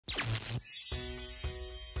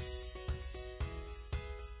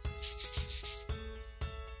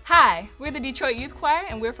Hi, we're the Detroit Youth Choir,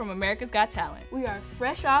 and we're from America's Got Talent. We are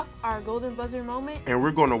fresh off our golden buzzer moment. And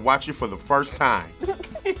we're gonna watch it for the first time.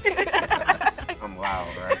 I'm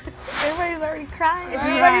loud, right? Everybody's already crying. Right.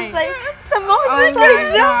 Everybody's like, Simone's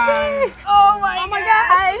like jumping. Oh my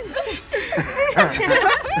gosh.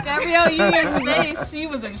 Gabrielle Union today, she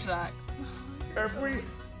was in shock. Every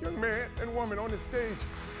young man and woman on the stage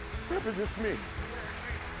represents me.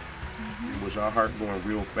 Was your heart going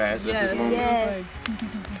real fast at Yes. this moment? Yes.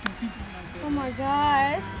 Oh my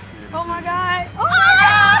gosh. Oh my god. Oh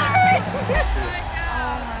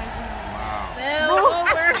Fell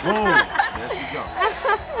over. Boom. There she go.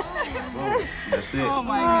 Boom. That's it. Oh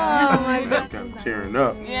my God. Oh my god. Got tearing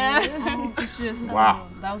up. Yeah. It's just, Wow.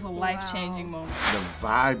 That was a life-changing moment. The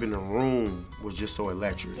vibe in the room was just so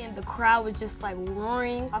electric. And the crowd was just like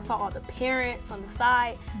roaring. I saw all the parents on the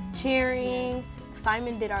side cheering.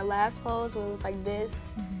 Simon did our last pose where it was like this.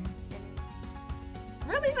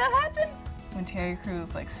 Really, that happened? When Terry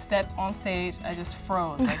Crews like stepped on stage, I just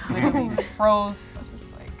froze, like literally froze. I was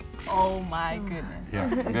just like, oh my goodness.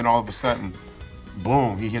 Yeah. And then all of a sudden,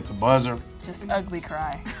 boom, he hit the buzzer. Just ugly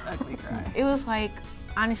cry, ugly cry. It was like,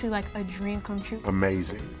 honestly, like a dream come true.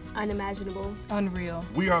 Amazing. Unimaginable. Unreal.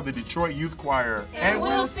 We are the Detroit Youth Choir. And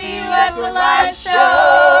we'll see you at the live shows.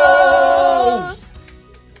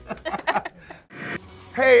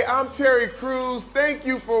 Hey, I'm Terry Crews. Thank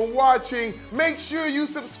you for watching. Make sure you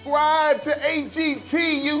subscribe to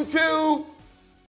AGT YouTube.